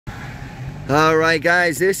All right,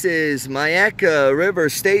 guys, this is Myakka River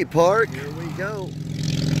State Park. Here we go.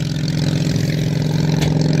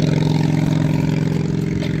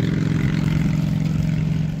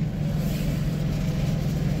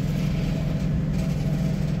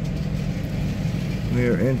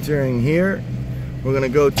 We're entering here. We're gonna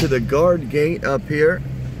go to the guard gate up here.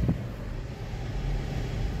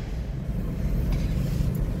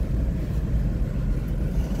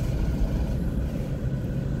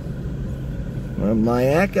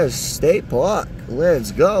 Myakka State Park.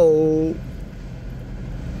 Let's go.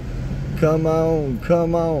 Come on,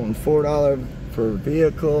 come on. $4 per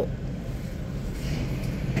vehicle.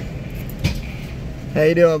 How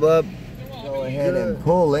you doing, bub? Go ahead and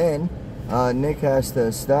pull in. Nick has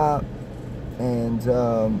to stop and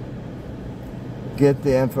get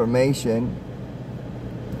the information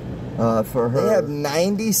for her. They have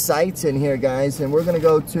 90 sites in here, guys, and we're gonna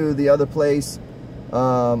go to the other place.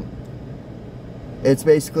 It's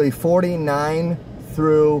basically 49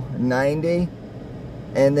 through 90,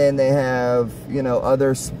 and then they have, you know,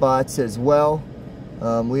 other spots as well.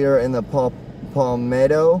 We are in the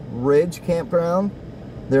Palmetto Ridge campground.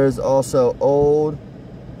 There's also Old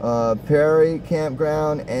Prairie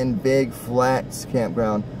campground and Big Flats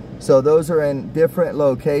campground. So those are in different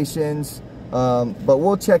locations, but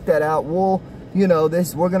we'll check that out. We'll, you know,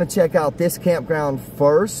 we're gonna check out this campground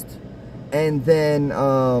first, and then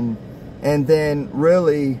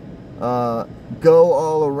really go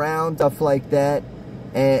all around, stuff like that,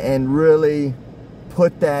 and really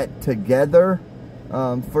put that together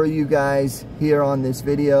for you guys here on this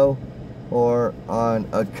video or on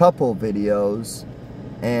a couple videos,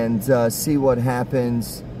 and see what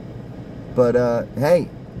happens. But hey,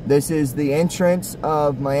 this is the entrance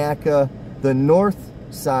of Myakka, the north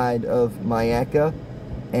side of Myakka,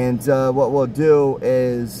 and what we'll do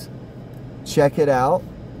is check it out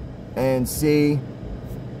and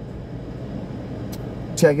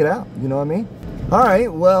check it out, you know what I mean? All right,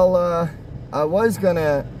 well, I was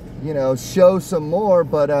gonna, you know, show some more,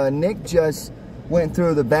 but Nick just went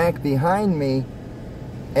through the back behind me,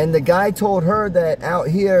 and the guy told her that out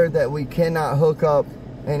here that we cannot hook up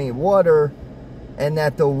any water, and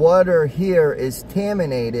that the water here is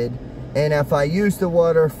contaminated, and if I use the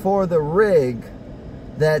water for the rig,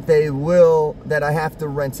 that I have to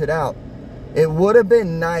rinse it out. It would have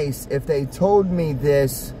been nice if they told me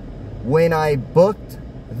this when I booked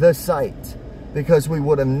the site, because we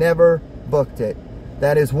would have never booked it.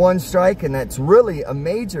 That is one strike, and that's really a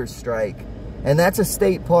major strike. And that's a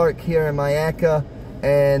state park here in Myakka,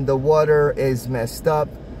 and the water is messed up.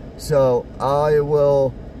 So I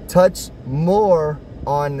will touch more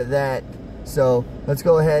on that. So let's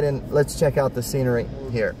go ahead and let's check out the scenery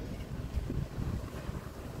here.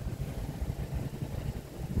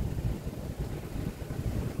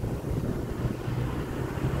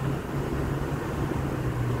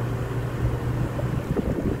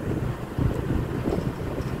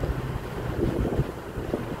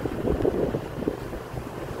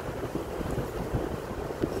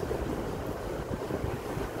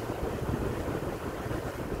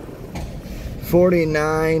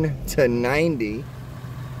 $49 to $90,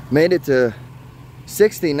 made it to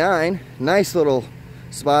 $69. Nice little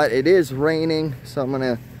spot. It is raining, so I'm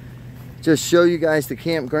gonna just show you guys the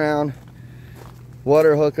campground,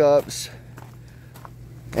 water hookups,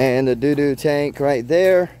 and the doo-doo tank right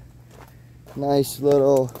there. Nice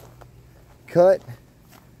little cut,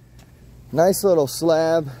 nice little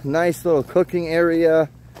slab, nice little cooking area.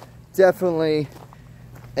 Definitely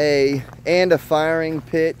a firing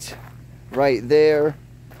pit right there.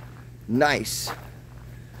 Nice.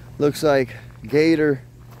 Looks like gator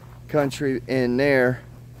country in there.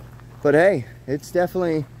 But hey, it's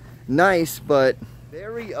definitely nice, but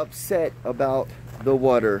very upset about the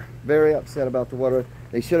water. Very upset about the water.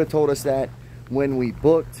 They should have told us that when we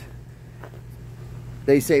booked.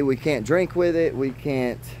 They say we can't drink with it, we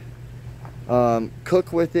can't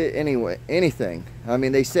cook with it, anyway, anything. I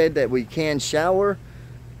mean, they said that we can shower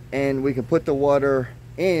and we can put the water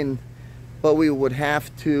in, but we would have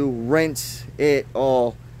to rinse it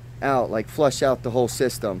all out, like flush out the whole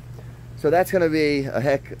system. So that's gonna be a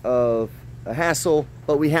heck of a hassle,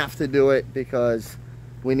 but we have to do it because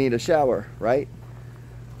we need a shower, right?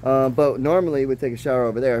 But normally we take a shower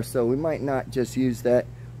over there, so we might not just use that.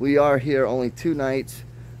 We are here only 2 nights,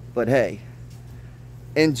 but hey,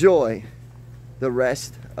 enjoy the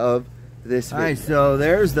rest of this video. All right, so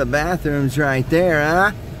there's the bathrooms right there,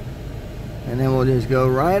 huh? And then we'll just go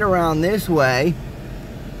right around this way,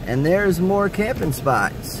 and there's more camping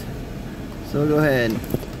spots. So go ahead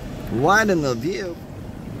and widen the view.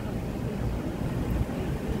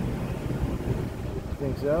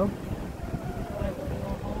 Think so?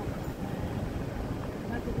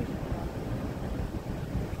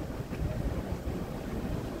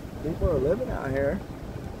 people are living out here.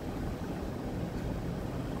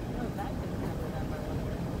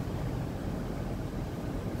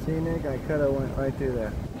 See, Nick, I could have went right through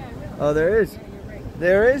there. Yeah, really. Oh, there is. Yeah, you're right.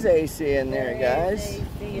 There is AC in there, guys. AC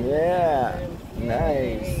in Yeah, the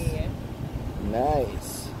nice.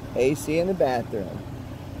 Nice. AC in the bathroom.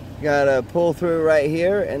 Gotta pull through right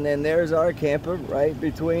here, and then there's our camper right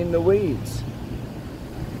between the weeds.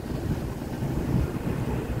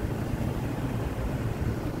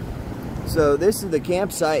 So this is the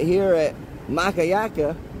campsite here at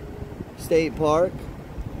Myakka State Park,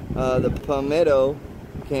 the Palmetto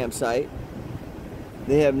campsite.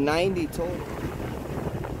 They have 90 total.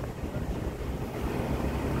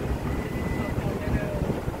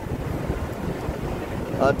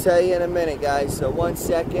 I'll tell you in a minute, guys. So 1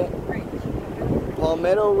 second.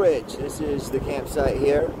 Palmetto Ridge. This is the campsite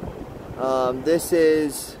here. This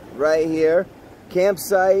is right here.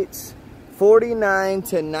 Campsites 49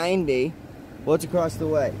 to 90. What's across the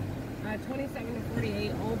way? 27 to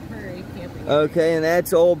 48 Old Prairie camping. Okay, and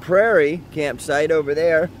that's Old Prairie campsite over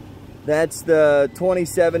there. That's the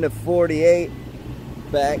 27 to 48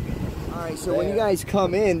 back. All right, so when you guys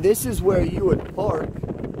come in, this is where you would park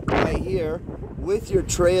right here with your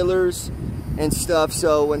trailers and stuff.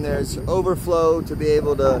 So when there's overflow, to be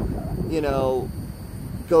able to, you know,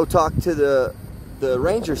 go talk to the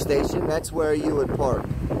ranger station, that's where you would park.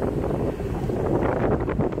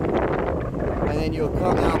 And then you'll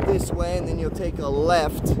come out this way, and then you'll take a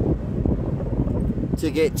left to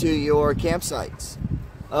get to your campsites.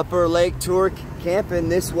 Upper Lake Tour camping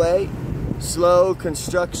this way, slow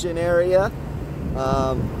construction area.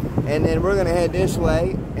 And then we're gonna head this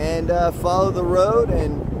way and follow the road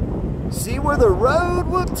and see where the road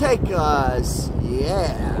will take us.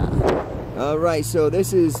 Yeah. All right, so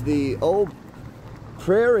this is the Old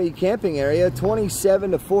Prairie camping area,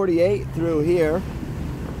 27 to 48 through here.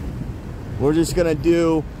 We're just gonna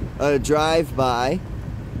do a drive-by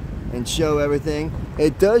and show everything.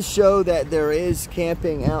 It does show that there is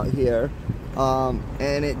camping out here,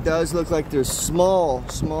 and it does look like there's small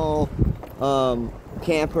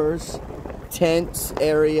campers, tents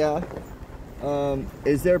area.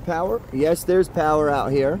 Is there power? Yes, there's power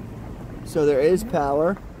out here. So there is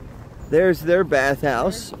power. There's their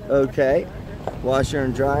bathhouse. Okay. Washer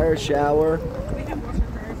and dryer, shower. We have washer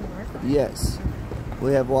and dryers in ours. Yes.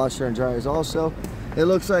 We have washer and dryers also. It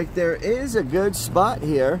looks like there is a good spot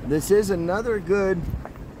here. This is another good,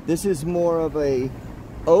 this is more of a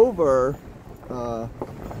over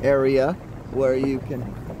area where you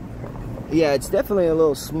can, yeah, it's definitely a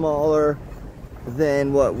little smaller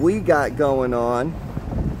than what we got going on.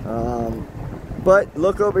 But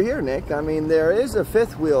look over here, Nick. I mean, there is a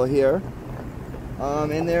fifth wheel here.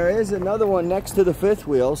 And there is another one next to the fifth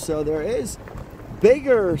wheel. So there is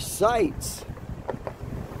bigger sites.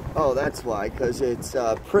 Oh, that's why, because it's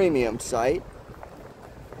a premium site.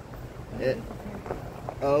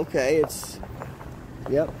 Okay, it's,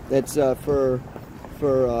 yep, it's for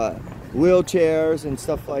wheelchairs and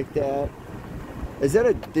stuff like that. Is that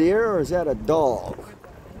a deer or is that a dog?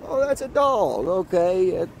 Oh, that's a dog. Okay,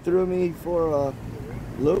 it threw me for a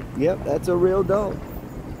loop. Yep, that's a real dog.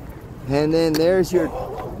 And then there's your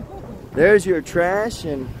trash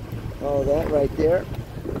and all that right there.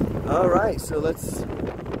 All right, so let's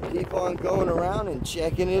keep on going around and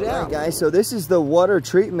checking it out. Right, guys, so this is the water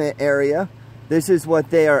treatment area. This is what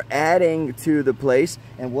they are adding to the place.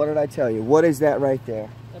 And what did I tell you? What is that right there?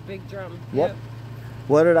 A big drum. Yep.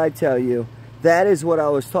 What did I tell you? That is what I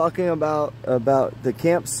was talking about the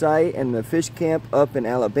campsite and the fish camp up in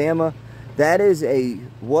Alabama. That is a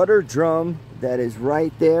water drum that is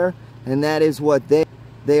right there. And that is what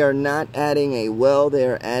they are not adding a well, they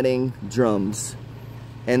are adding drums.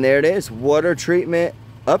 And there it is, water treatment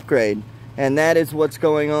upgrade. And that is what's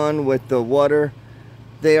going on with the water.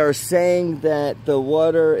 They are saying that the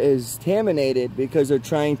water is contaminated because they're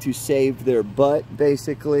trying to save their butt,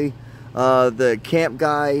 basically. The camp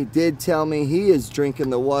guy did tell me he is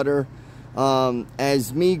drinking the water.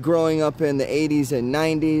 As me growing up in the 80s and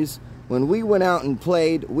 90s, when we went out and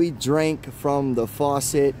played, we drank from the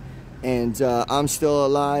faucet, and I'm still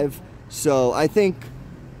alive. So I think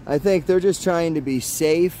they're just trying to be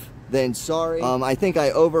safe than sorry. I think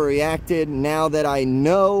I overreacted. Now that I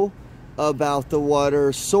know about the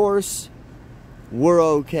water source, we're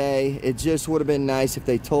okay. It just would have been nice if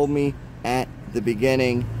they told me at the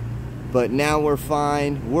beginning. But now we're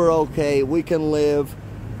fine, we're okay, we can live,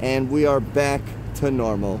 and we are back to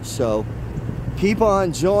normal. So keep on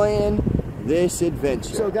enjoying this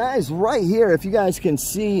adventure. So guys, right here, if you guys can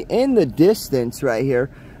see in the distance right here,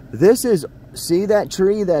 this is, see that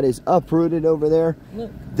tree that is uprooted over there?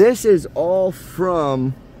 Look. This is all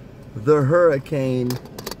from the hurricane,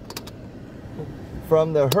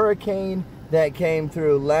 from the hurricane that came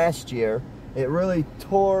through last year. It really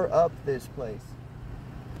tore up this place.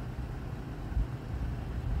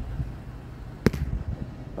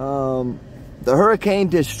 The hurricane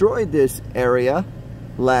destroyed this area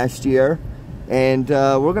last year, and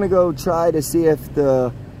we're gonna go try to see if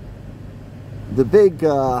the big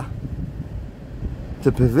the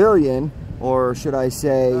pavilion, or should I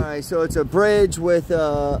say, all right, so it's a bridge with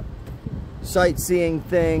a sightseeing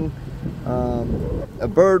thing, a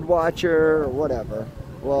bird watcher or whatever.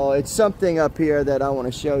 Well, it's something up here that I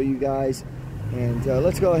want to show you guys, and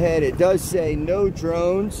let's go ahead. It does say no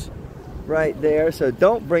drones right there, so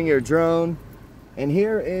don't bring your drone. And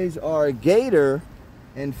here is our gator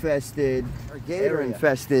infested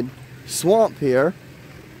swamp here.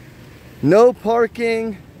 No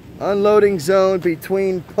parking, unloading zone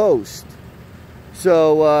between posts.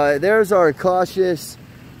 So there's our cautious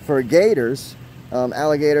for gators.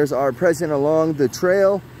 Alligators are present along the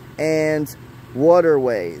trail and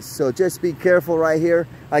waterways, so just be careful right here.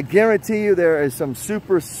 I guarantee you there is some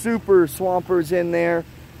super swampers in there.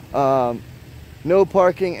 No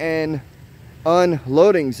parking and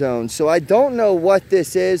unloading zones. So I don't know what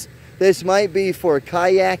this is. This might be for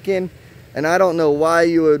kayaking, and I don't know why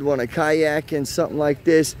you would want to kayak in something like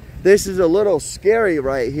this. This is a little scary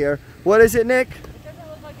right here. What is it, Nick? It doesn't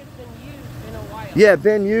look like it's been used in a while. Yeah,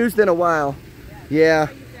 been used in a while. Yeah.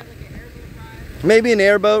 Maybe an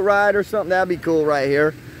airboat ride or something. That'd be cool right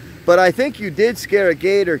here. But I think you did scare a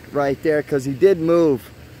gator right there, because he did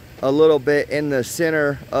move a little bit in the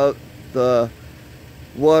center of the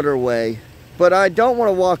waterway. But I don't want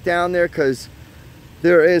to walk down there, because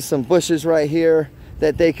there is some bushes right here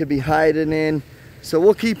that they could be hiding in. So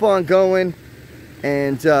we'll keep on going.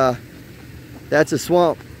 And that's a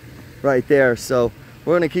swamp right there. So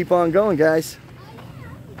we're going to keep on going, guys.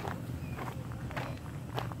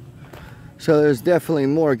 So there's definitely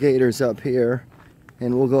more gators up here,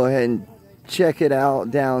 and we'll go ahead and check it out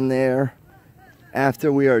down there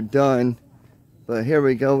after we are done. But here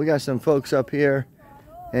we go. We got some folks up here,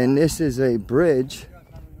 and this is a bridge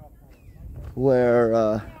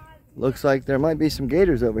where looks like there might be some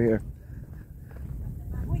gators over here.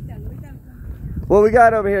 What we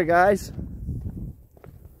got over here, guys?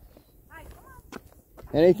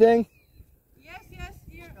 Anything? Yes,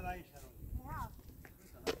 here.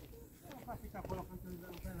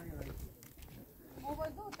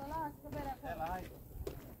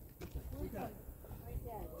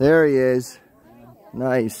 There he is.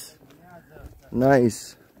 Nice.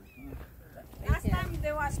 Nice. Last time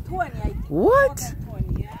there was 20, I think. What?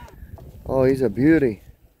 20, yeah. Oh, he's a beauty.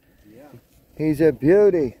 He's a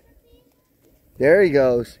beauty. There he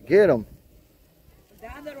goes. Get him.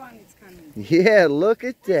 The other one is coming. Yeah, look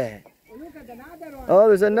at that. Look at another one. Oh,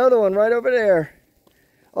 there's another one right over there.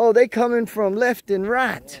 Oh, they coming from left and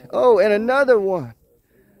right. Oh, and another one.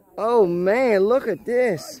 Oh, man, look at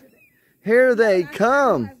this. Here they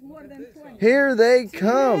come. Here they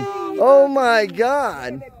come. Oh, my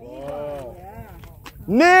God.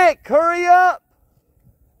 Nick, hurry up.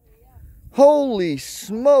 Holy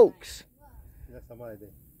smokes.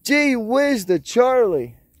 Gee whiz to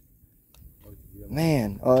Charlie.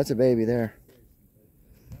 Man, oh, that's a baby there.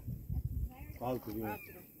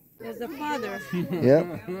 There's the father.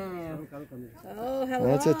 Yep. Oh, hello.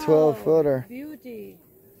 That's a 12-footer. Beauty.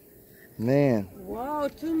 Man. Wow,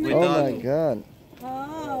 2 minutes. Oh my God.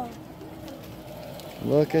 Oh.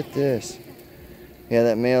 Look at this. Yeah,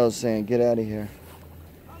 that male is saying, get out of here.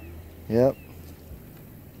 Yep.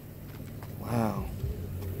 Wow.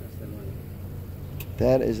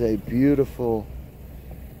 That is a beautiful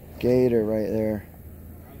gator right there.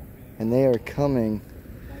 And they are coming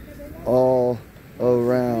all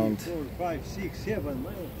around. 4, 5, 6, 7.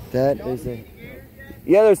 That is a...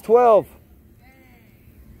 Yeah, there's 12.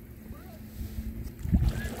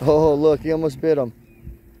 Oh, look, he almost bit him.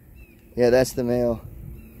 Yeah, that's the male.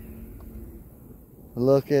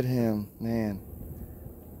 Look at him, man.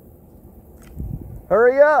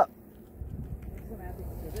 Hurry up!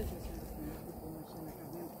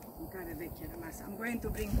 I'm going to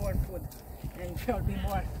bring more food, and it will be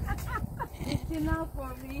more. It's enough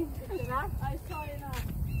for me. It's enough? I saw enough.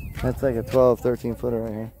 That's like a 12, 13 footer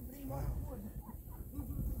right here.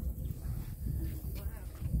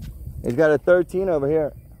 He's got a 13 over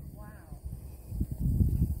here.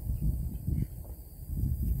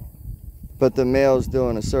 But the male's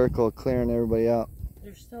doing a circle, clearing everybody out.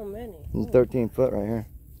 There's so many. He's 13 foot right here.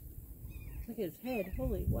 Look at his head.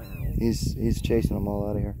 Holy wow. He's chasing them all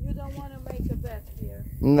out of here. You don't want to make a bet here.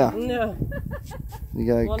 No. No. You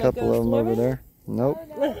got a couple of them over there. Nope.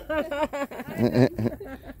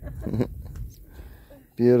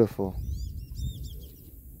 Beautiful.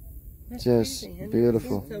 That's Just crazy. I've never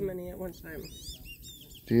beautiful. seen so many at one time.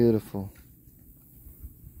 Beautiful.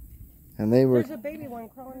 And they were There's a baby one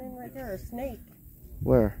crawling in right there, a snake.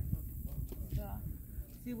 where?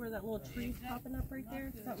 See where that little tree's popping up right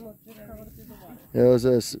there? Something looks just crawling through the water. There was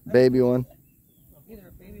this baby one. Either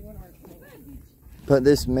a baby one or a snake. But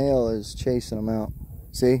this male is chasing him out.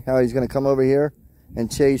 See how he's gonna come over here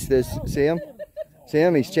and chase this? See him? See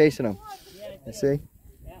him? He's chasing him. You see?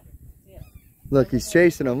 Look, he's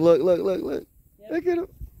chasing him. Look, look, look, look. Look at him.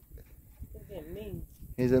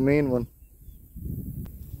 He's a mean one.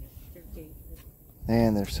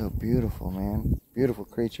 Man, they're so beautiful, man. Beautiful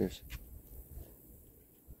creatures.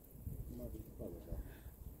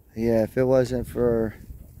 Yeah, if it wasn't for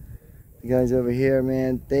the guys over here,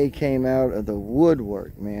 man, they came out of the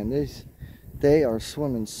woodwork, man. They are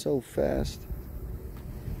swimming so fast.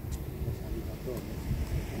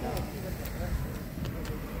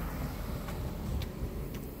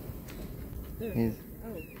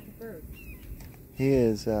 He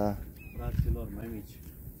is,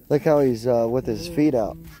 look how he's with his feet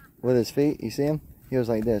out. With his feet, you see him? He was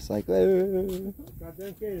like this, like, that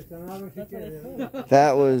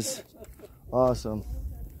was awesome.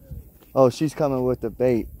 Oh, she's coming with the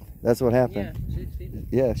bait. That's what happened.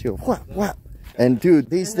 Yeah, she'll whap, whap. And dude,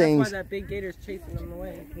 these things. That's why that big gator's chasing them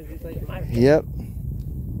away, because he's like, yep.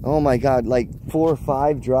 Oh my God, like 4 or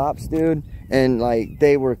 5 drops, dude. And like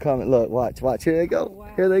they were coming. Look, watch, watch. Here they go. Oh,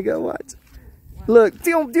 wow. Here they go. Watch. Wow. Look.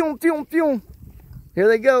 Boom, boom, boom, boom. Here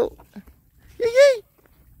they go. Yee yee.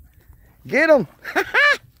 Get them.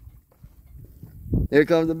 Here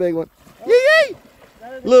comes the big one. Oh. Yee yee.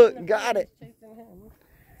 Look, got it.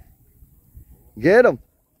 Get him.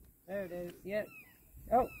 There it is. Yep.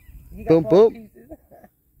 Oh, he got boom, boom. Pieces.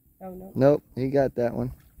 Oh no. Nope, he got that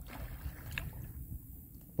one.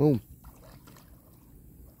 Boom.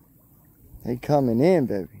 They coming in,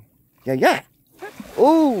 baby. Yeah, yeah.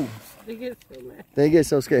 Ooh. They get so mad. They get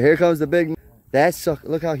so scared. Here comes the big. That's so.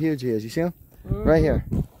 Look how huge he is. You see him? Right here.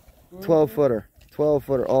 12-footer.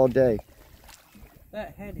 12-footer all day.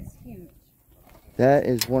 That head is huge. That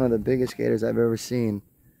is one of the biggest gators I've ever seen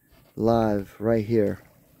live right here.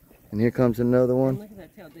 And here comes another one. And look at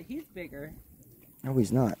that tail. He's bigger. No,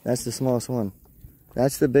 he's not. That's the smallest one.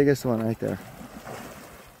 That's the biggest one right there.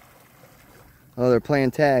 Oh, they're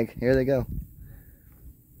playing tag. Here they go.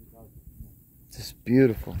 Just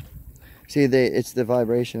beautiful. See, it's the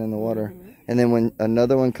vibration in the water. And then when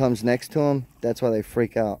another one comes next to them, that's why they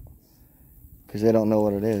freak out. Because they don't know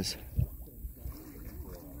what it is.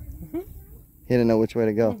 He didn't know which way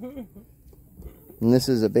to go. And this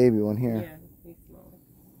is a baby one here. Yeah, he's small.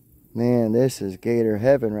 Man, this is gator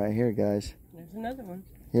heaven right here, guys. There's another one.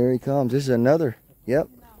 Here he comes. This is another. Yep.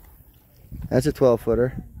 That's a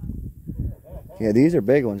 12-footer. Yeah, these are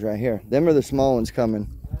big ones right here. Them are the small ones coming.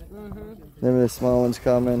 Them are the small ones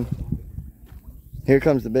coming. Here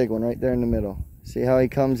comes the big one right there in the middle. See how he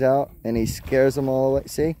comes out and he scares them all away?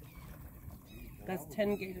 See? That's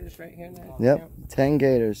 10 gators right here. Yep. 10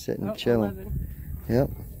 gators sitting, chilling. 11. Yep.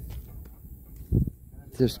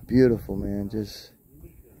 Just beautiful, man. Just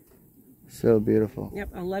so beautiful.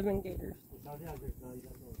 Yep, 11 gators.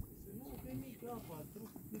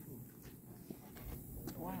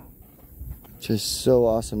 Wow. Just so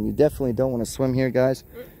awesome. You definitely don't want to swim here, guys.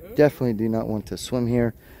 Definitely do not want to swim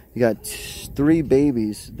here. You got 3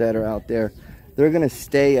 babies that are out there. They're going to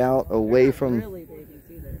stay out away from... Really babies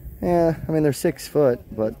either. Yeah, I mean, they're 6 foot,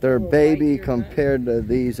 but they're baby compared to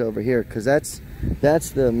these over here. Because that's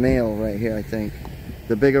the male right here, I think.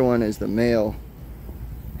 The bigger one is the male.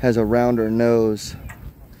 Has a rounder nose.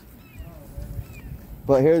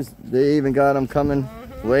 But they even got them coming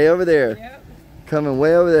way over there. Yep. Coming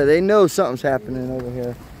way over there. They know something's happening over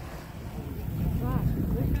here.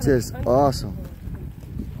 Just awesome.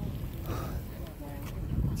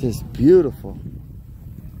 Just beautiful.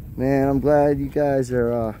 Man, I'm glad you guys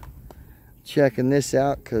are checking this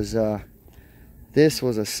out, because this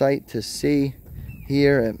was a sight to see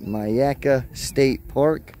here at Myakka State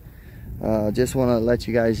Park. Just want to let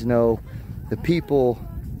you guys know, the people,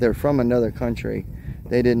 they're from another country.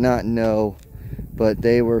 They did not know, but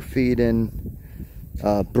they were feeding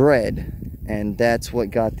bread, and that's what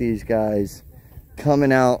got these guys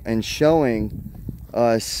coming out and showing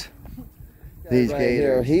us these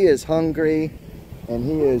gators. He is hungry and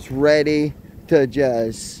he is ready to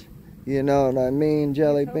just, you know what I mean,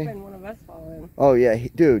 Jelly Bean? One of us fall in. Oh yeah,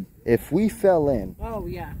 dude, if we fell in, oh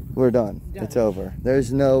yeah, we're done. It's over.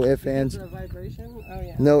 There's no ifs, ands. The vibration? Oh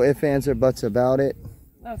yeah. No ifs, ands, or buts about it.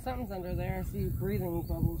 No, something's under there. I see breathing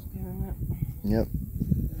bubbles doing that. Yep.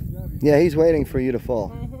 Yeah, he's waiting for you to fall.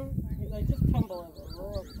 He's like, just tumble over.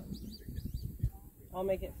 Roll over. I'll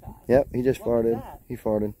make it fast. Yep, he just farted. He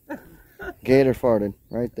farted. Gator farted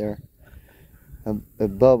right there. A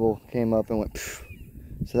bubble came up and went. Phew.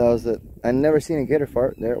 So that was the. I never seen a gator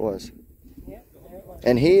fart. There it was. Yep, there it was.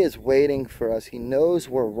 And he is waiting for us. He knows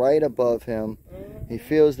we're right above him. He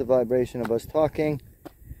feels the vibration of us talking.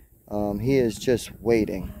 He is just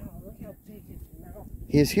waiting. Wow, look how big his mouth is.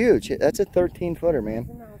 He is huge. That's a 13-footer,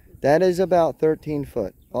 man. That is about 13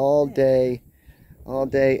 foot. All day,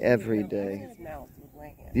 every day. His mouth with my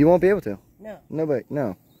hand. You won't be able to. No. Nobody.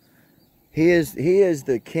 No. He is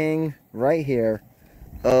the king right here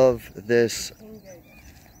of this.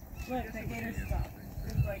 Look, the gator stopped.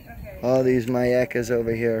 It's like, okay. All these Myakkas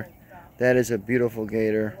over here. That is a beautiful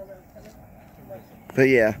gator. But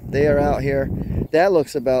yeah, they are out here. That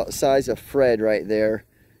looks about the size of Fred right there.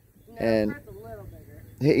 No, And Fred's a little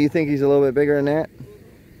bigger. you think he's a little bit bigger than that?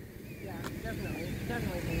 Yeah, definitely.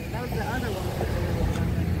 Definitely bigger. That was the other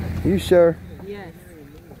one. You sure? Yes.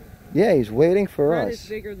 Yeah, he's waiting for Fred us. is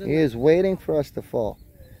bigger than He that. is waiting for us to fall.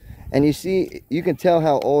 And you see, you can tell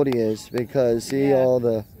how old he is because see all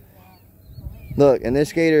the... Look, and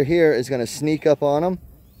this gator here is going to sneak up on him.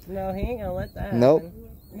 No, he ain't gonna let that Nope. happen.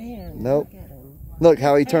 Man, Nope. look at him. Look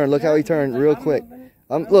how he turned. Look how he turned real quick.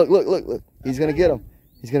 Look. He's going to get him.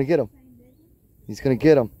 He's going to get him. He's going to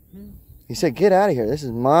get him. He said, get out of here. This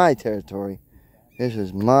is my territory. This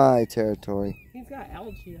is my territory. He's got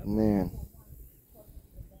algae up. Man.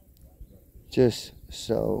 Just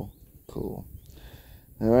so cool.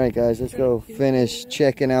 All right, guys, let's go finish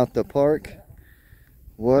checking out the park.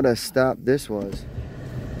 What a stop this was.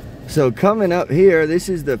 So coming up here, this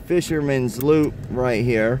is the Fisherman's Loop right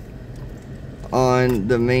here on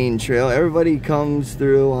the main trail. Everybody comes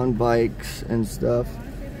through on bikes and stuff.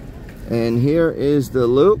 And here is the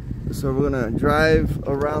loop. So we're gonna drive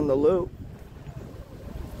around the loop.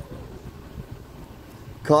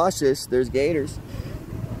 Cautious, there's gators.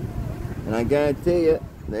 And I guarantee you,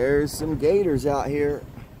 there's some gators out here.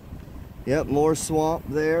 Yep, more swamp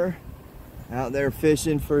there. Out there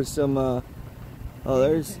fishing for some, oh,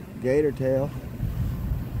 there's gator tail.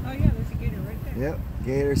 Oh yeah, there's a gator right there. Yep,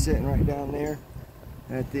 gator sitting right down there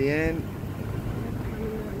at the end.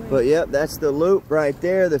 But yep, that's the loop right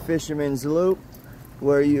there, the Fisherman's Loop,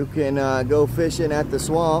 where you can go fishing at the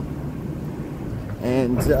swamp.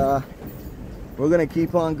 And we're gonna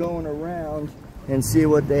keep on going around and see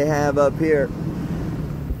what they have up here.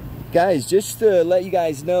 Guys, just to let you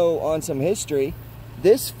guys know on some history,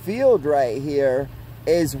 this field right here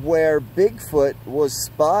is where Bigfoot was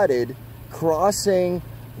spotted crossing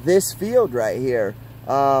this field right here.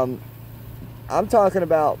 I'm talking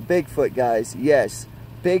about Bigfoot, guys. Yes,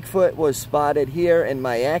 Bigfoot was spotted here in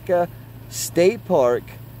Myakka State Park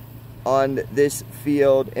on this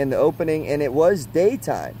field in the opening, and it was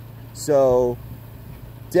daytime. So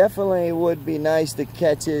definitely would be nice to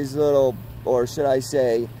catch his little, or should I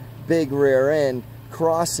say, big rear end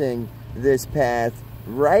crossing this path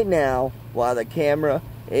right now while the camera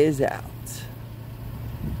is out.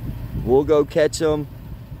 We'll go catch them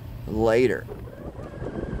later.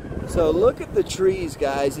 So look at the trees,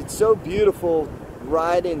 guys. It's so beautiful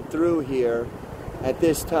riding through here at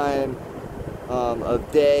this time of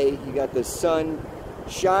day. You got the sun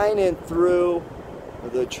shining through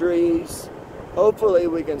the trees. Hopefully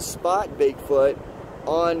we can spot Bigfoot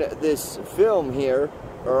on this film here,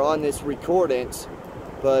 or on this recordance.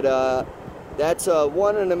 But that's a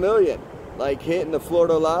 1 in a million, like hitting the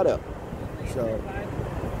Florida Lotto. So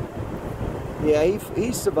yeah,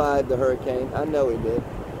 he survived the hurricane. I know he did.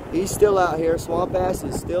 He's still out here. Swamp Ass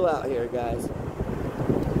is still out here, guys.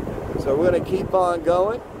 So we're gonna keep on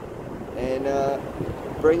going and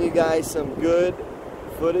bring you guys some good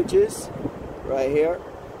footages right here.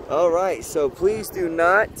 All right, so please do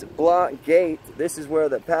not block gate. This is where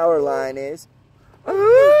the power line is. All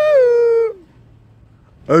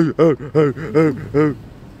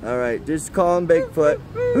right, just call him Bigfoot.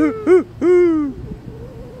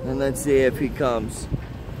 And let's see if he comes.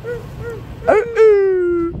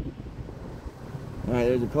 All right,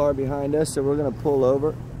 there's a car behind us, so we're gonna pull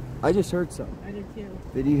over. I just heard something. I did too.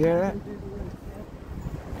 Did you hear that?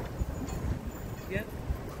 Yep.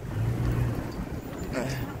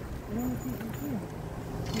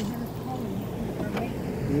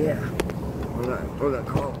 Yeah. We're gonna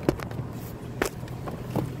call him.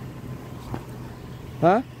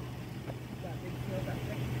 Huh?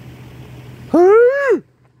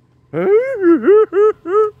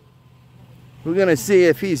 We're gonna see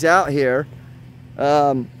if he's out here.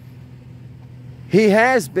 He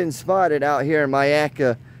has been spotted out here in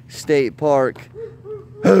Myakka State Park.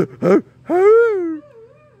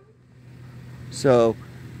 So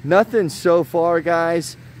nothing so far,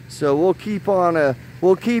 guys. So we'll keep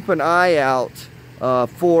an eye out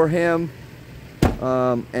for him,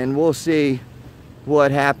 and we'll see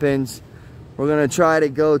what happens. We're gonna try to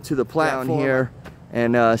go to the platform here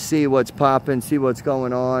and see what's popping, see what's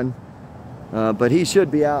going on. But he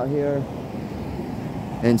should be out here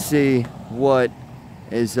and see what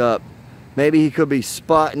is up. Maybe he could be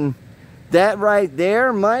spotting. That right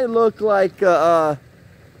there might look like a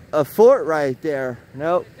fort right there.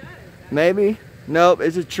 Nope. Maybe. Nope.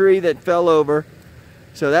 It's a tree that fell over.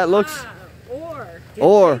 So that looks.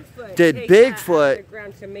 Or did Bigfoot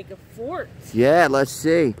ground to make a fort? Yeah, let's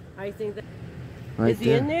see. I think that. Right is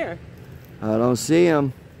he in there? I don't see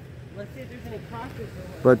him. Let's see if there's any crosses.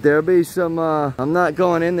 But there'll be some. I'm not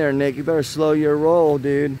going in there, Nick. You better slow your roll,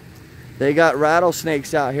 dude. They got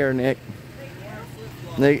rattlesnakes out here, Nick.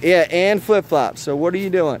 Yeah, and flip-flops. So what are you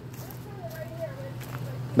doing?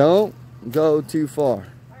 Don't go too far.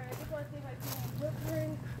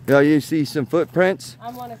 Oh, you see some footprints?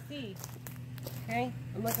 I want to see. Okay,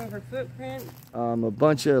 I'm looking for footprints.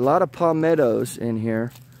 A lot of palmettos in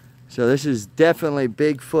here. So this is definitely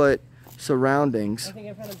Bigfoot surroundings. I think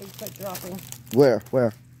I found a Bigfoot dropping.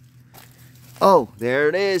 Where? Oh, there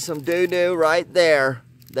it is. Some doo-doo right there.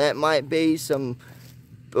 That might be some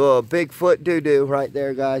Bigfoot doo-doo right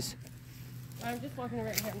there, guys. I'm just walking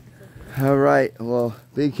right here. All right, well,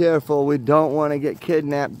 be careful. We don't want to get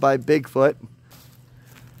kidnapped by Bigfoot.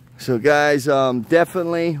 So, guys,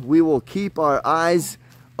 definitely we will keep our eyes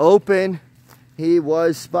open. He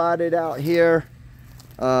was spotted out here.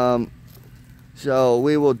 So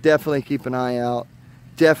we will definitely keep an eye out.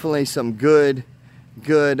 Definitely some good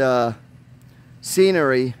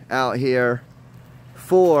scenery out here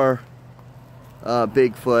for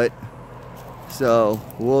Bigfoot. So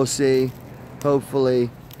we'll see.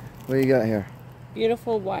 Hopefully. What do you got here?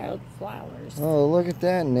 Beautiful wildflowers. Oh, look at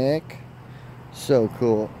that, Nick. So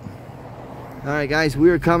cool. All right, guys,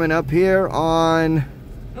 we're coming up here on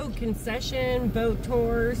concession, boat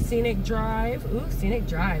tour, scenic drive. Ooh, scenic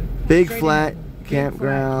drive. Big Straight Flat in.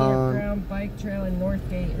 Campground. Campground, bike trail, and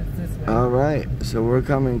Northgate is this way. All right, so we're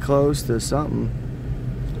coming close to something.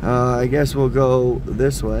 I guess we'll go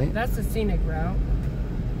this way. That's the scenic route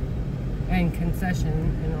and concession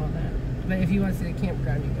and all that. But if you want to see the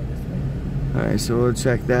campground, you go this way. All right, so we'll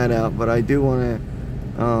check that out. But I do want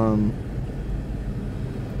to.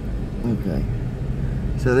 Okay.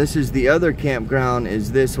 So this is the other campground.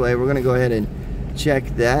 Is this way? We're gonna go ahead and check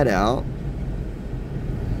that out.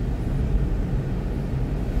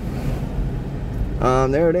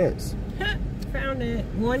 There it is. Found it.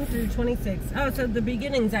 1 through 26. Oh, so the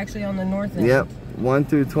beginning's actually on the north end. Yep. 1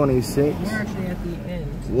 through 26. We're actually at the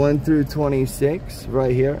end. 1 through 26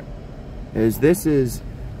 right here. This is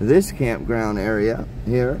this campground area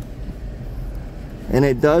here. And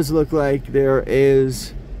it does look like there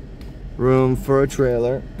is room for a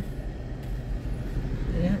trailer.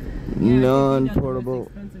 Yeah.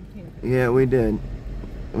 Non-portable. Yeah, we did.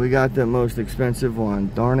 We got the most expensive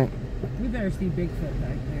one. Darn it. We better see Bigfoot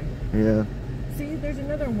back there. Yeah. See, there's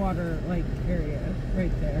another water like area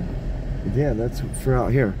right there. Yeah, that's for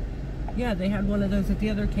out here. Yeah, they had one of those at the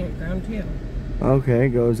other campground too. Okay,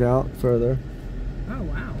 goes out further. Oh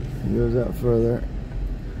wow. Goes out further.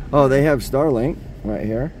 Oh, they have Starlink right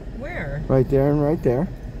here. Where? Right there and right there.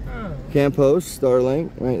 Oh. Camp host,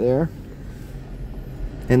 Starlink right there.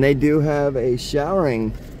 And they do have a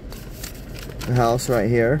showering house right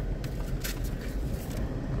here.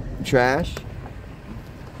 Trash.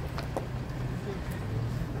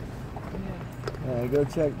 Go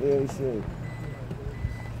check the AC. Dump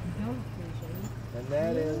station. And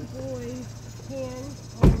that is Boys can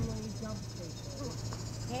only dump station.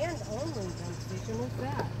 Can only dump station. What's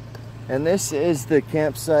that? and this is the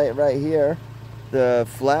campsite right here. The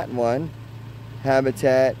flat one.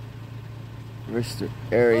 Habitat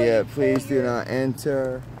area. Please do not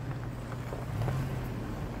enter.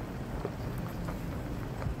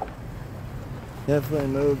 Definitely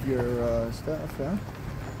move your stuff, huh?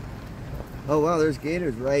 Oh wow, there's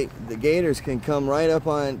gators right. The gators can come right up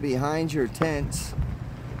on behind your tents.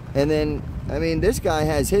 And then, I mean, this guy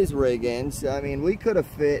has his rig in. So, I mean, we could have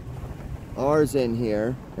fit ours in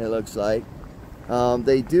here, it looks like.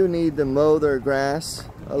 They do need to mow their grass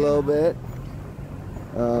a little bit.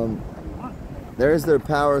 There's their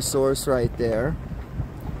power source right there.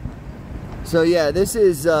 So yeah, this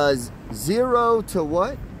is 0 to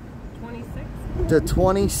what? 26. To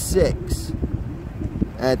 26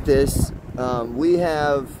 at this. We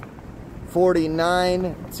have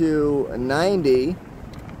 49 to 90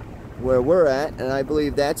 where we're at, and I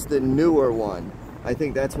believe that's the newer one. I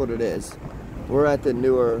think that's what it is. We're at the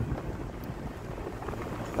newer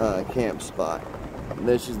camp spot.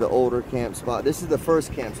 This is the older camp spot. This is the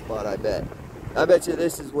first camp spot, I bet. I bet you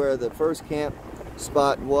this is where the first camp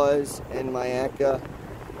spot was in Myakka.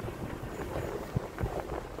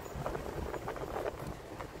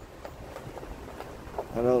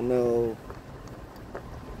 I don't know.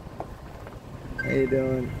 How you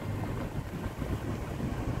doing?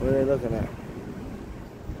 What are they looking at?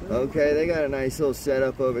 Okay, they got a nice little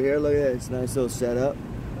setup over here. Look at that, it's a nice little setup.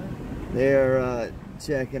 They're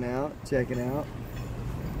checking out.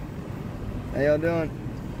 How y'all doing?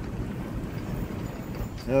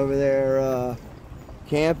 Over there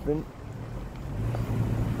camping.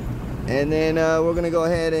 And then we're gonna go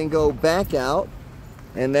ahead and go back out.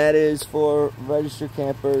 And that is for registered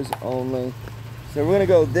campers only. So we're gonna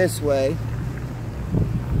go this way.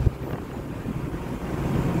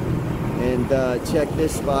 And check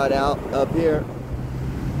this spot out up here.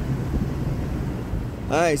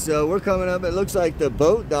 Alright, so we're coming up. It looks like the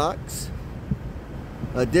boat docks.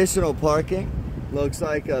 Additional parking. Looks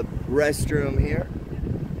like a restroom here.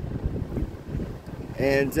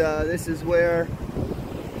 And this is where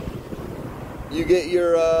you get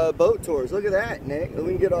your boat tours. Look at that, Nick. We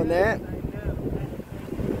can get on that.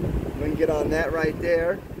 We can get on that right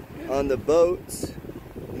there. On the boats.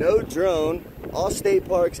 No drone. All state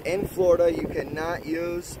parks in Florida, you cannot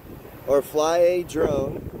use or fly a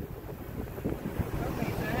drone.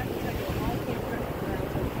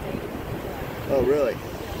 Oh, really?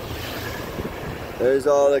 There's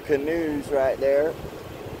all the canoes right there.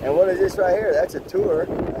 And what is this right here? That's a tour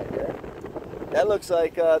right there. That looks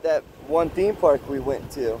like that one theme park we went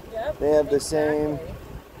to. Yep, they have the same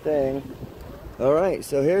thing. All right,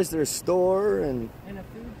 so here's their store and a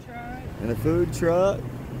food truck. And a food truck.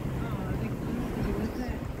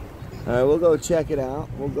 All right, we'll go check it out.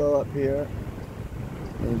 We'll go up here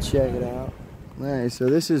and check it out. All right, so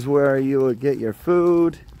this is where you would get your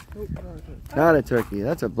food. Not a turkey.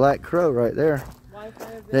 That's a black crow right there.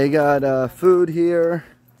 They got food here.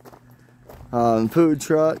 Food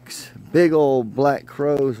trucks. Big old black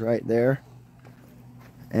crows right there.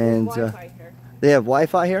 And they have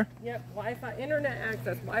Wi-Fi here? Yep, Wi-Fi, internet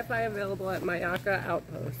access. Wi-Fi available at Myakka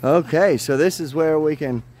Outpost. Okay, so this is where we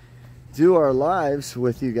can do our lives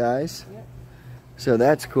with you guys. Yep. So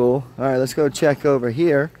that's cool. All right, let's go check over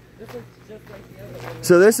here. This is just like the other one.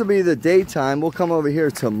 So this will be the daytime. We'll come over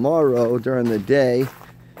here tomorrow during the day.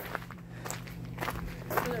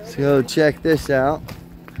 Let's go check this out.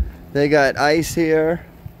 They got ice here.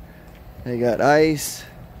 They got ice.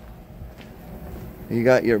 You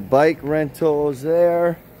got your bike rentals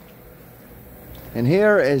there. And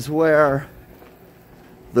here is where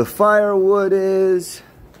the firewood is.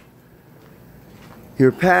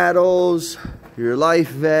 Your paddles, your life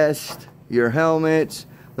vest, your helmets,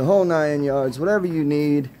 the whole 9 yards, whatever you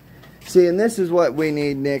need. See, and this is what we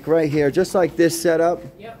need, Nick, right here. Just like this setup,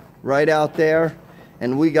 yep, right out there.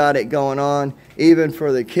 And we got it going on, even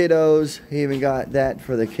for the kiddos. He even got that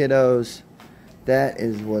for the kiddos. That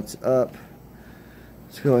is what's up.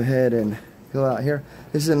 Let's go ahead and go out here.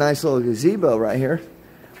 This is a nice little gazebo right here.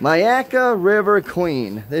 Myakka River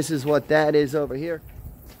Queen. This is what that is over here.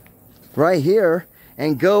 Right here.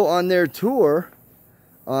 And go on their tour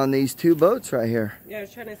on these two boats right here. Yeah, I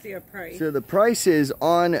was trying to see a price. So the prices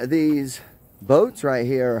on these boats right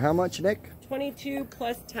here are how much, Nick? $22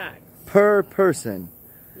 plus tax. Per person.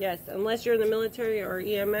 Yes, unless you're in the military or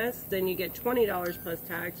EMS, then you get $20 plus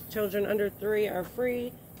tax. Children under 3 are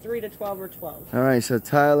free. 3 to 12 or 12. All right, so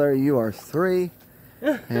Tyler, you are 3.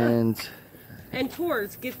 And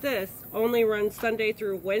tours, get this, only run Sunday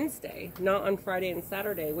through Wednesday, not on Friday and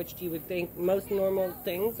Saturday, which you would think most normal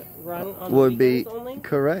things run on the weekends only.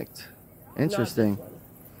 Correct. Interesting.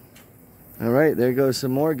 All right, there goes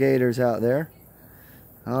some more gators out there.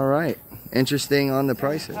 All right, interesting on the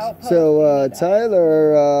prices. So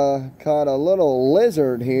Tyler caught a little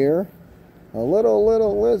lizard here. A little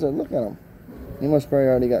lizard, look at him. He must probably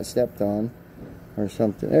already got stepped on or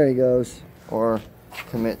something. There he goes. Or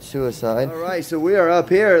commit suicide. All right, so we are up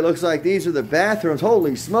here. It looks like these are the bathrooms.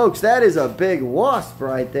 Holy smokes, that is a big wasp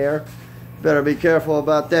right there. Better be careful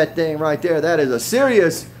about that thing right there. That is a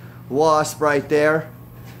serious wasp right there.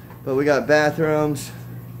 But we got bathrooms.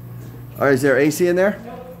 All right, is there AC in there?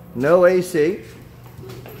 No AC.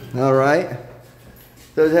 All right.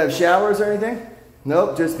 Does it have showers or anything?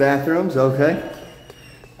 Nope, just bathrooms. Okay.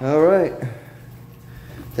 All right.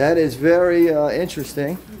 That is very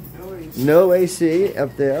interesting. No AC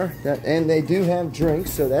up there. And they do have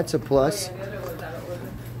drinks, so that's a plus.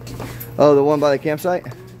 Oh, the one by the campsite?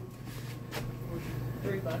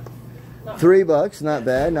 $3, not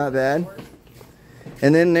bad, not bad.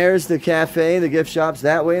 And then there's the cafe, the gift shops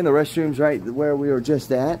that way, and the restrooms right where we were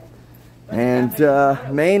just at. And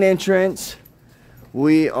main entrance,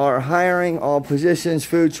 we are hiring all positions,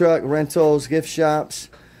 food truck, rentals, gift shops,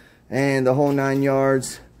 and the whole 9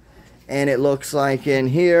 yards. And it looks like in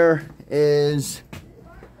here is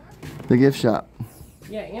the gift shop.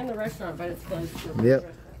 Yeah, and the restaurant, but it's closed.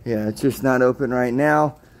 Yep. Yeah, it's just not open right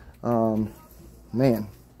now. Man,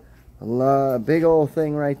 a big old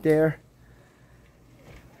thing right there.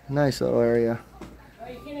 Nice little area. Oh,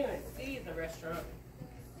 you can't even see the restaurant.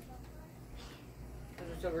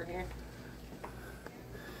 It's over here.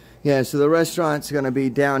 Yeah, so the restaurant's going to be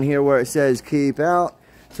down here where it says keep out.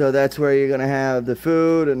 So that's where you're going to have the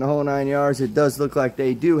food and the whole 9 yards. It does look like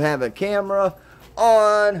they do have a camera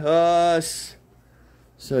on us.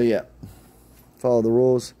 So yeah, follow the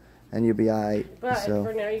rules and you'll be all right. But so,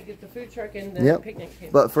 for now, you get the food truck and the picnic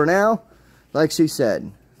table. But for now, like she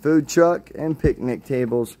said, food truck and picnic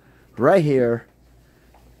tables right here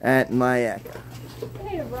at Myakka. I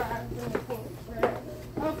need a ride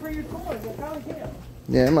for your tour. You'll probably get.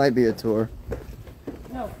 Yeah, it might be a tour.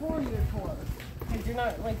 No, for your tour. Because you're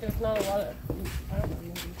not, like, there's not a lot of, I don't know,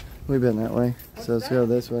 maybe. We've been that way, so let's go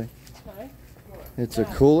this way. Okay. It's a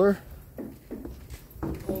cooler.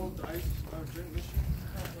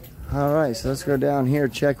 Alright, so let's go down here,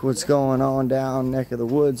 check what's going on down neck of the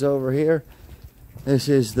woods over here. This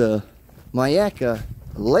is the Myakka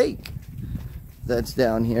Lake that's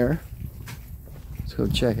down here. Let's go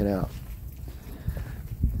check it out.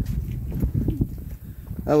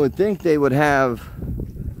 I would think they would have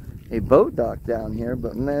a boat dock down here,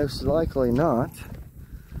 but most likely not.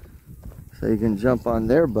 So you can jump on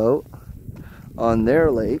their boat, on their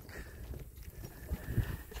lake.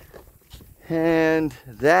 And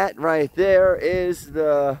that right there is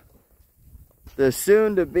the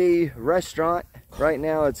soon-to-be restaurant. Right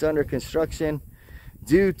now it's under construction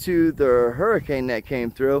due to the hurricane that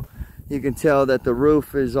came through. You can tell that the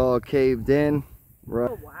roof is all caved in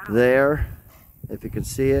right there, if you can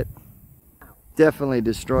see it. Definitely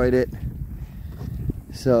destroyed it.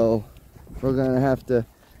 So we're gonna have to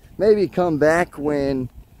maybe come back when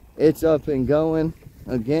it's up and going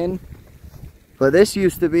again. But this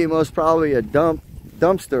used to be most probably a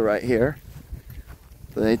dumpster right here.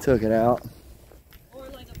 But they took it out. Or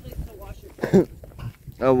like a place to wash your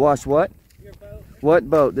boat. Wash what? Your boat. What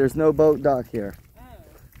boat? There's no boat dock here. Oh.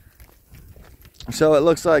 So it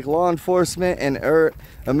looks like law enforcement and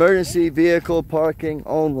emergency vehicle parking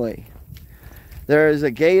only. There is a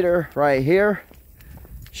gator right here.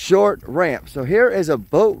 Short ramp. So here is a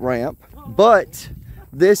boat ramp, but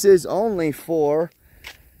this is only for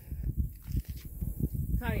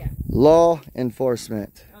law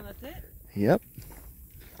enforcement. Oh, that's it? Yep.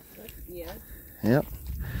 Yeah. Yep.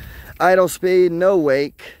 Idle speed, no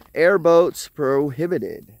wake. Airboats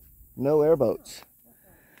prohibited. No airboats.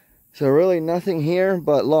 So really nothing here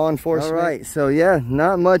but law enforcement. All right, so yeah,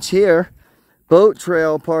 not much here. Boat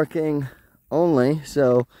trail parking only.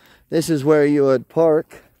 So this is where you would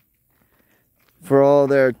park for all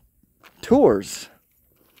their tours.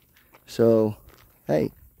 So,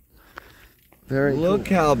 hey. Very cool. Look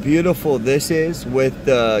how beautiful this is with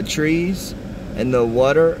the trees and the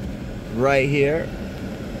water right here.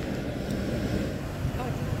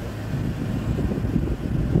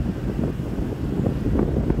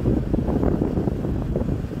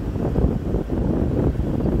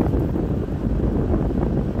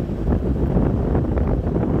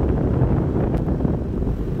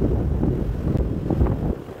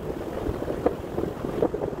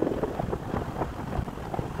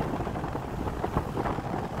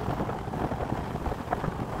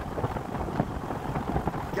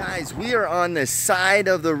 Guys, we are on the side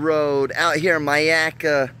of the road out here in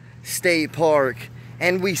Myakka State Park,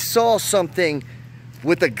 and we saw something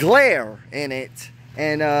with a glare in it,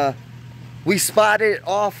 and we spotted it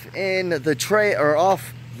off in the trail or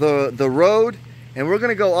off the road, and we're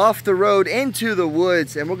gonna go off the road into the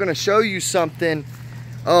woods, and we're gonna show you something.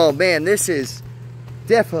 Oh man, this is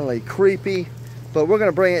definitely creepy, but we're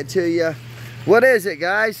gonna bring it to you. What is it,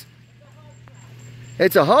 guys?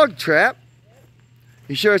 It's a hog trap.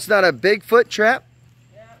 You sure it's not a Bigfoot trap?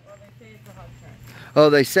 Yeah, well, they say it's a hog trap. Oh,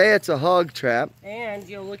 they say it's a hog trap. And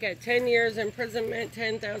you'll look at 10 years imprisonment,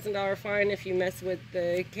 $10,000 fine if you mess with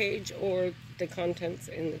the cage or the contents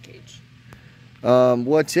in the cage.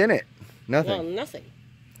 What's in it? Nothing. Well, nothing.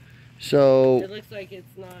 So it looks like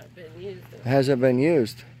it's not been used. Hasn't been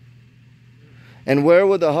used. And where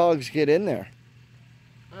would the hogs get in there?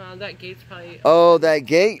 That gate's probably... Oh, that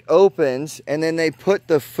gate opens, and then they put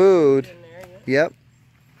the food... in there, Yep.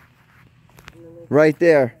 Right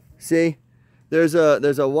there. See? There's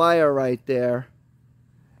a wire right there.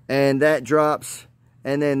 And that drops,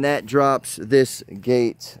 and then that drops this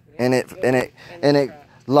gate. And it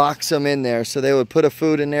locks them in there. So they would put a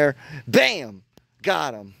food in there. Bam!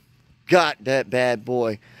 Got them. Got that bad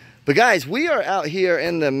boy. But guys, we are out here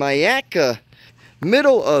in the Myakka,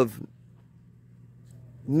 middle of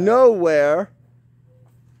nowhere.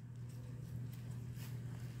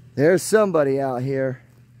 There's somebody out here.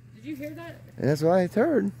 Did you hear that? That's what I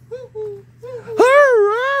heard.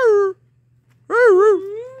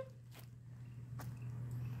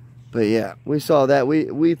 But yeah, we saw that.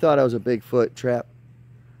 We thought it was a Bigfoot trap.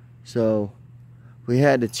 So we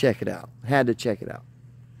had to check it out. Had to check it out.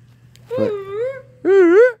 But,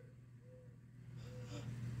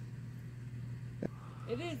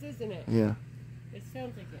 it is, isn't it? yeah. It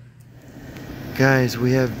sounds like it. Guys,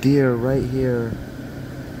 we have deer right here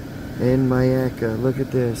in Myakka. Look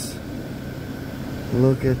at this.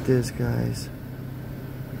 Look at this, guys.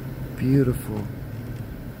 Beautiful.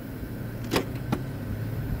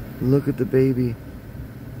 Look at the baby.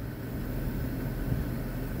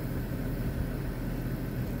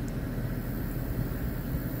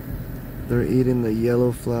 They're eating the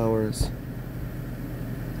yellow flowers.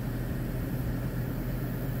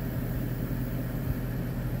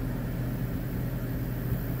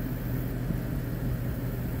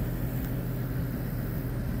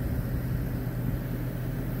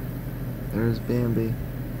 There's Bambi.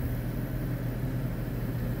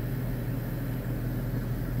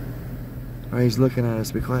 Oh, he's looking at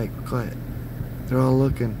us. Be quiet, be quiet. They're all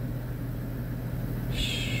looking.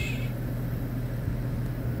 Shh.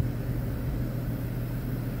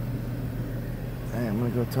 Hey, I'm gonna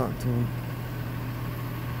go talk to him.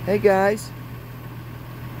 Hey guys.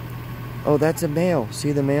 Oh, that's a male.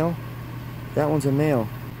 See the male? That one's a male.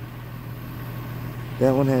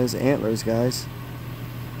 That one has antlers, guys.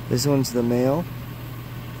 This one's the male.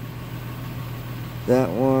 That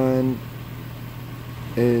one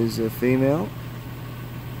is a female.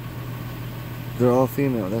 They're all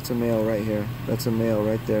female. That's a male right here. That's a male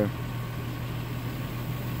right there.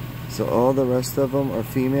 So all the rest of them are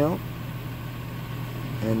female.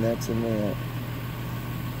 And that's a male.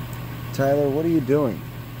 Tyler, what are you doing?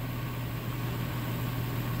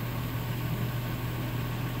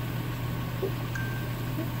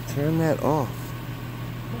 Turn that off.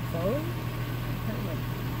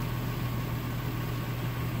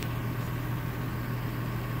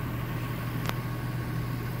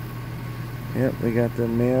 Yep, we got the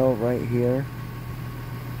male right here.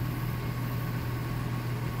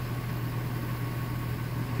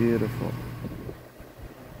 Beautiful.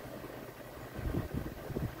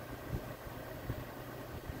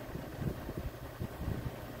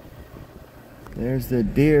 There's the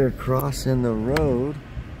deer crossing the road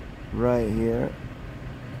right here.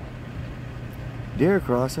 Deer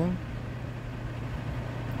crossing.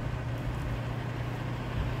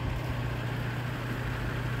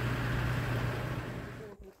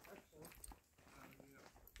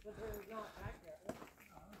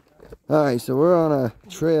 Alright, so we're on a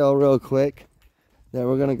trail real quick that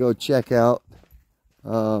we're gonna go check out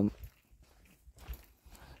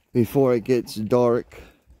before it gets dark.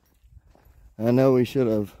 I know we should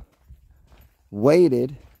have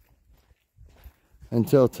waited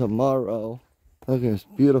until tomorrow. Look at this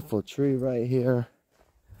beautiful tree right here.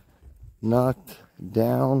 Knocked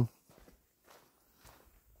down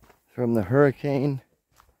from the hurricane.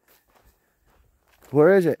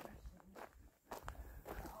 Where is it?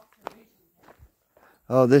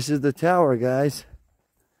 Oh, this is the tower, guys.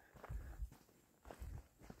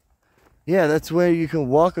 Yeah, that's where you can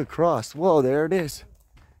walk across. Whoa, there it is.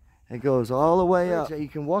 It goes all the way up. You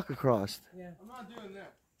can walk across. Yeah. I'm not doing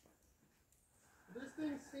that. This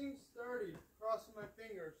thing seems sturdy, crossing my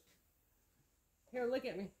fingers. Here, look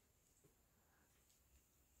at me.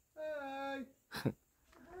 Hey.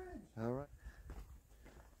 All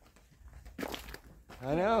right.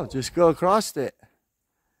 I know, just go across it.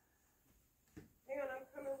 Hang on, I'm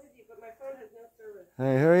coming with you, but my phone has no service.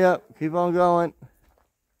 Hey, hurry up. Keep on going.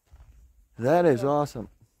 That is awesome.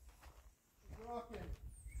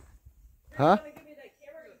 Huh?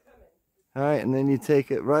 All right, and then you take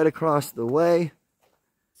it right across the way.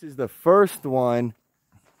 This is the first one.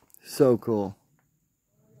 So cool.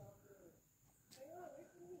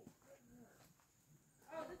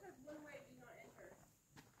 Oh, this is one way do not enter.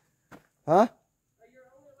 Huh? You're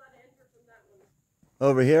only allowed to enter from that one.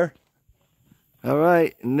 Over here? All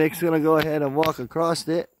right, Nick's going to go ahead and walk across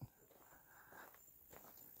it.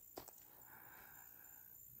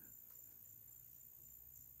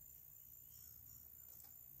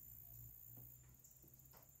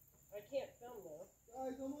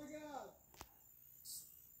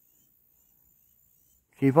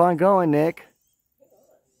 Keep on going, Nick.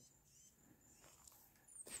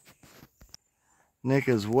 Nick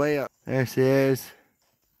is way up. There she is.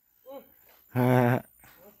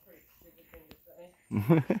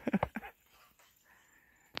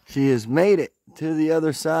 She has made it to the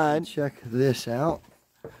other side. Check this out.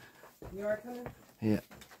 You are coming? Yeah.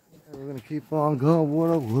 We're gonna keep on going.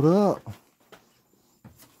 What up? What up?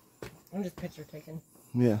 I'm just picture taking.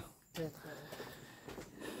 Yeah. I don't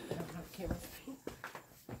have cameras.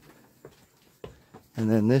 And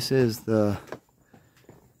then this is the.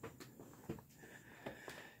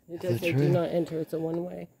 It does say do not enter. It's a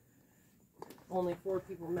one-way. Only 4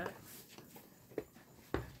 people max.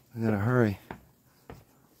 We gotta hurry.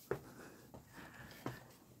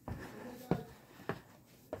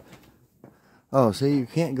 Oh, see, you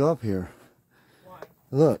can't go up here. Why?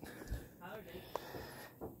 Look.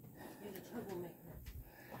 He's a troublemaker.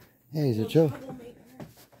 Yeah, he's a joke.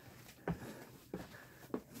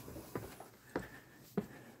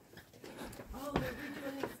 Oh, they're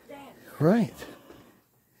redoing these steps. Right.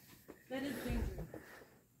 That is dangerous.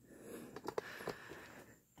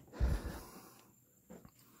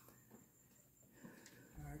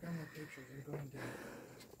 I got more pictures. I'm going down.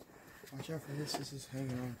 Watch out for this. This is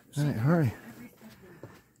hanging on. Alright, hurry. Be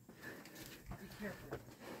careful.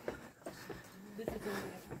 This is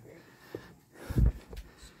only very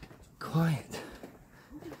Quiet.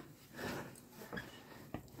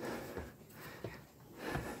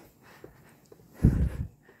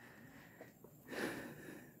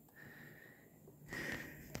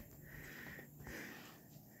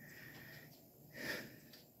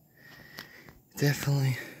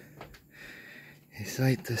 Definitely a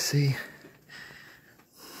sight to see.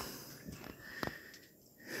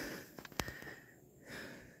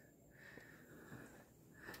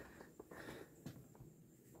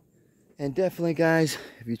 And definitely, guys,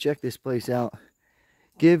 if you check this place out,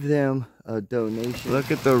 give them a donation.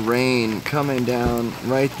 Look at the rain coming down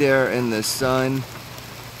right there in the sun.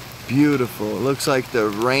 Beautiful. It looks like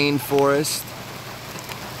the rainforest.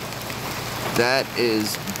 That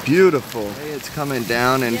is beautiful. It's coming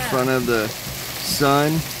down in front of the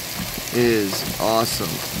sun. It is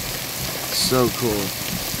awesome. So cool.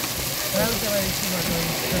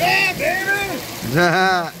 Yeah, baby!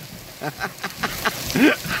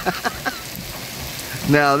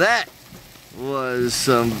 Now that was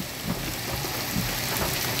some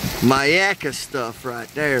Myakka stuff right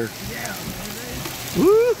there. Yeah.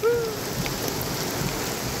 Woohoo!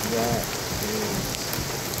 That is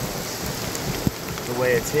the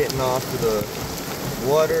way it's hitting off of the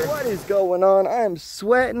water. What is going on? I am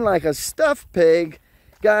sweating like a stuffed pig.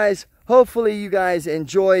 Guys, hopefully you guys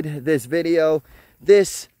enjoyed this video.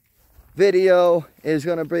 This video is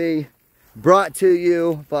going to be brought to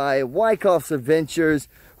you by Wykoffs Adventures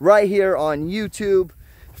right here on YouTube,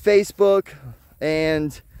 Facebook,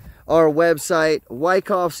 and our website,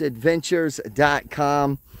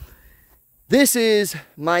 wykoffsadventures.com. This is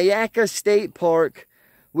Myakka State Park.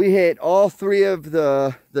 We hit all 3 of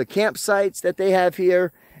the campsites that they have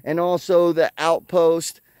here and also the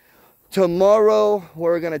outpost. Tomorrow,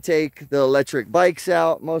 we're going to take the electric bikes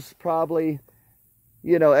out. Most probably,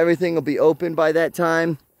 you know, everything will be open by that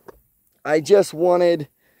time. I just wanted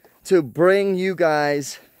to bring you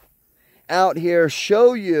guys out here,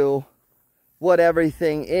 show you what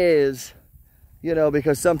everything is, you know,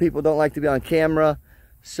 because some people don't like to be on camera.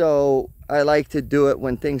 So I like to do it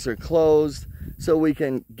when things are closed so we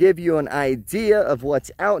can give you an idea of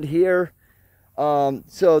what's out here.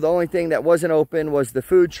 So the only thing that wasn't open was the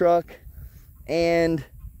food truck and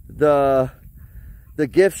the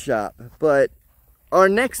gift shop. But our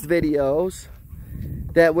next videos,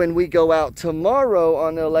 that when we go out tomorrow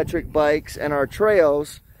on the electric bikes and our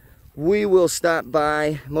trails, we will stop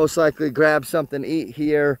by, most likely grab something to eat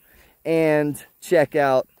here and check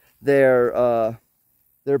out their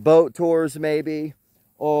boat tours maybe,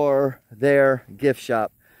 or their gift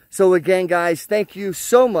shop. So again, guys, thank you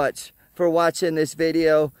so much for watching this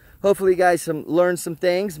video. Hopefully you guys learned some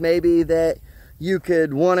things, maybe that you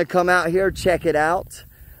could want to come out here, check it out.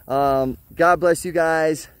 God bless you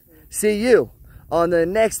guys. See you on the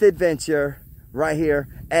next adventure right here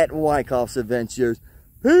at Wykoffs Adventures.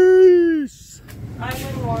 Peace! I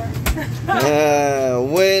win war.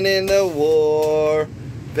 Winning the war.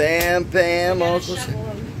 Bam, bam. Uncle.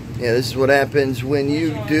 Yeah, this is what happens when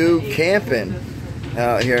you do camping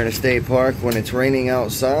out here in a state park when it's raining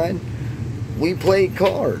outside. We play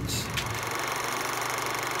cards.